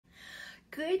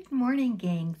Good morning,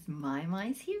 gangs.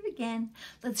 My here again.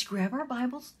 Let's grab our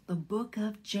Bibles, the book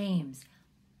of James,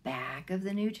 back of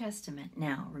the New Testament.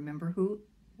 Now, remember who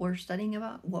we're studying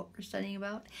about, what we're studying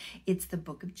about? It's the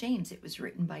book of James. It was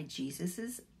written by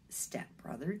Jesus's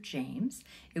stepbrother, James.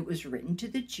 It was written to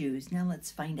the Jews. Now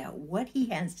let's find out what he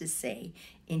has to say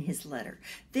in his letter.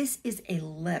 This is a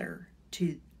letter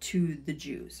to the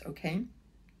Jews, okay?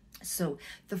 So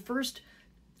the first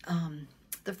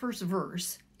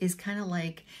verse is kind of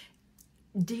like,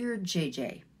 Dear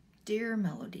JJ, Dear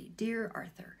Melody, Dear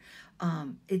Arthur.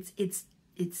 It's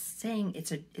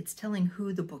telling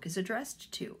who the book is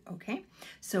addressed to, okay?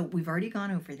 So we've already gone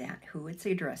over that, who it's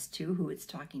addressed to, who it's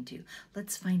talking to.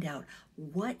 Let's find out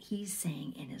what he's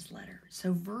saying in his letter.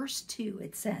 So verse 2,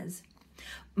 it says,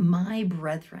 my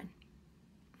brethren,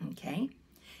 okay?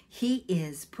 He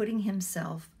is putting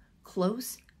himself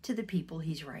close to the people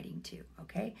he's writing to,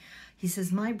 okay? He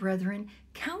says, my brethren,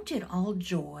 count it all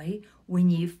joy when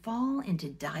ye fall into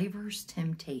diverse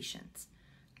temptations.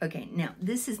 Okay, now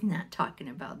this is not talking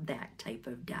about that type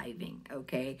of diving,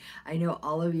 okay? I know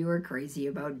all of you are crazy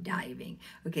about diving.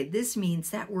 Okay, this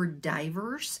means, that word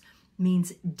diverse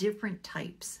means different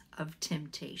types of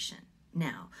temptation.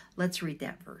 Now, let's read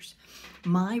that verse.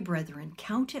 My brethren,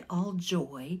 count it all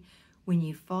joy when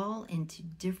you fall into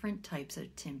different types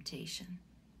of temptation.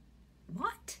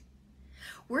 What?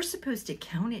 We're supposed to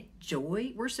count it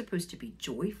joy? We're supposed to be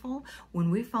joyful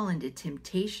when we fall into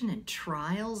temptation and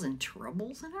trials and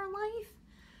troubles in our life?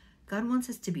 God wants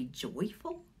us to be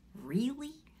joyful?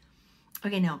 Really?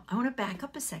 Okay, now I want to back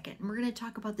up a second, and we're going to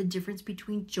talk about the difference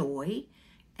between joy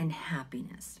and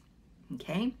happiness.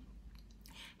 Okay?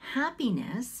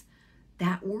 Happiness,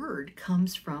 that word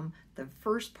comes from the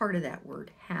first part of that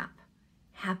word,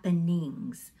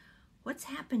 happenings. What's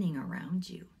happening around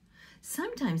you?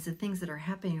 Sometimes the things that are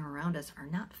happening around us are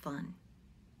not fun,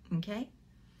 okay?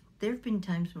 There have been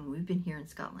times when we've been here in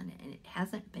Scotland and it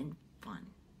hasn't been fun,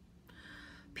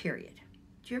 period.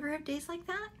 Do you ever have days like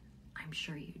that? I'm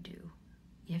sure you do.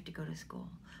 You have to go to school.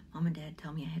 Mom and Dad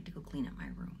tell me I have to go clean up my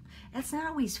room. That's not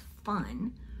always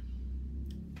fun,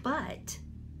 but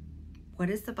what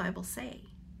does the Bible say?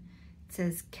 It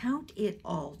says, count it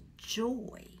all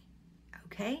joy,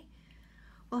 okay?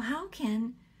 Well, how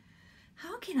can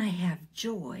I have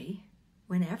joy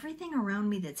when everything around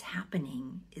me that's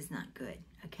happening is not good,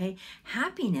 okay?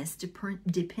 Happiness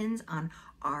depends on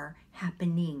our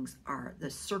happenings, the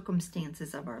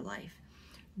circumstances of our life.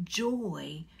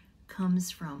 Joy comes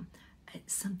from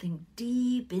something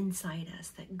deep inside us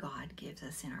that God gives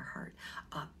us in our heart.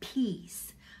 A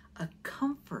peace, a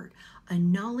comfort, a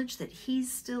knowledge that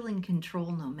He's still in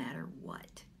control no matter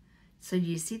what. So do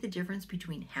you see the difference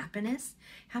between happiness?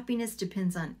 Happiness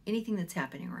depends on anything that's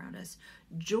happening around us.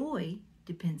 Joy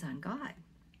depends on God.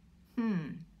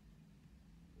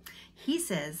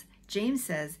 James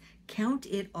says, count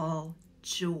it all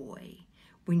joy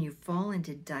when you fall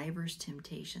into diverse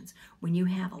temptations. When you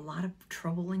have a lot of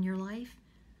trouble in your life,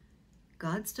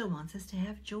 God still wants us to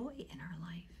have joy in our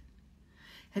life.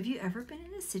 Have you ever been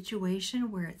in a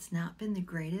situation where it's not been the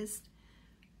greatest,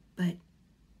 but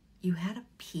you had a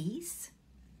peace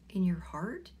in your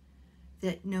heart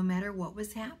that no matter what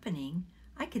was happening,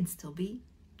 I can still be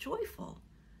joyful?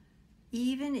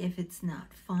 Even if it's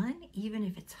not fun, even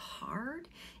if it's hard,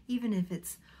 even if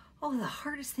it's, the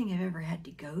hardest thing I've ever had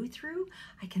to go through,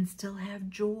 I can still have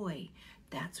joy.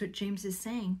 That's what James is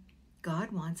saying.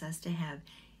 God wants us to have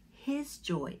His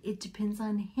joy. It depends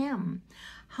on Him.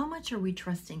 How much are we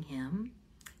trusting Him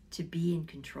to be in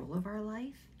control of our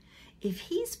life? If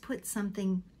He's put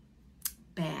something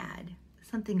bad,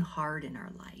 something hard in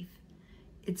our life,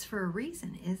 it's for a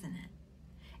reason, isn't it?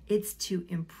 It's to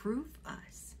improve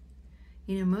us.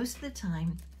 You know, most of the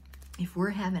time, if we're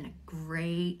having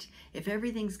if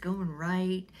everything's going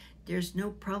right, there's no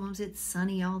problems, it's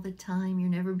sunny all the time, you're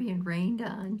never being rained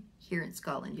on. Here in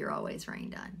Scotland, you're always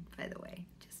rained on, by the way,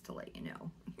 just to let you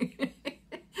know.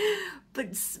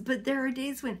 But there are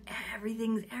days when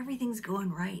everything's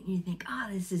going right, and you think,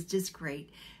 this is just great.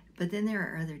 But then there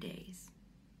are other days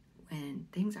when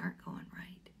things aren't going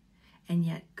right, and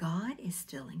yet God is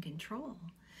still in control.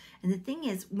 And the thing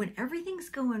is, when everything's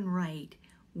going right,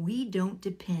 we don't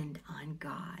depend on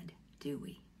God, do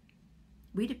we?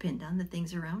 We depend on the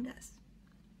things around us.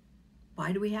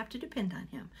 Why do we have to depend on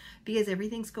Him? Because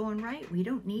everything's going right. We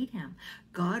don't need Him.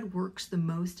 God works the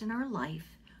most in our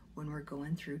life when we're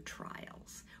going through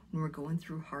trials, when we're going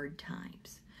through hard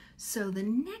times. So the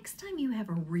next time you have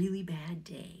a really bad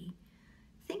day,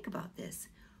 think about this.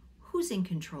 Who's in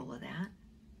control of that?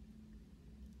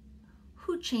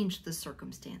 Who changed the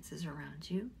circumstances around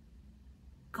you?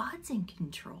 God's in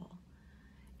control.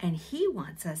 And he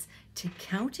wants us to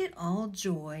count it all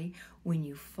joy when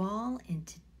you fall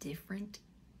into different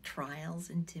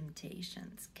trials and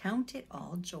temptations. Count it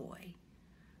all joy.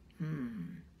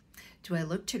 Do I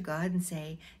look to God and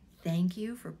say, thank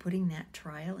you for putting that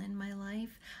trial in my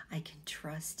life? I can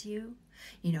trust you.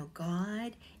 You know,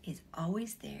 God is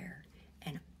always there,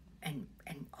 and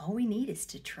all we need is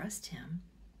to trust him,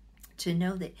 to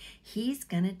know that he's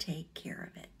going to take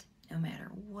care of it, no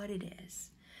matter what it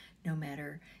is. No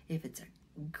matter if it's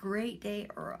a great day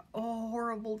or a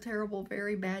horrible, terrible,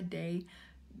 very bad day,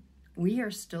 we are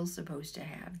still supposed to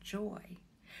have joy.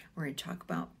 We're going to talk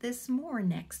about this more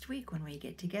next week when we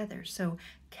get together. So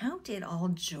count it all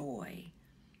joy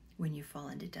when you fall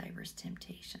into diverse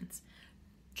temptations.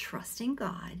 Trusting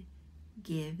God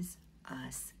gives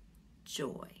us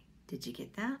joy. Did you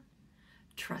get that?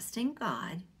 Trusting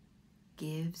God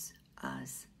gives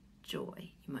us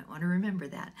joy. You might want to remember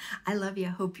that. I love you. I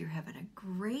hope you're having a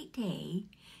great day,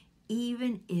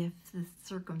 even if the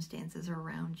circumstances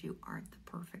around you aren't the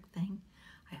perfect thing.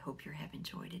 I hope you're having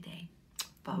joy today.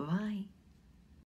 Bye-bye.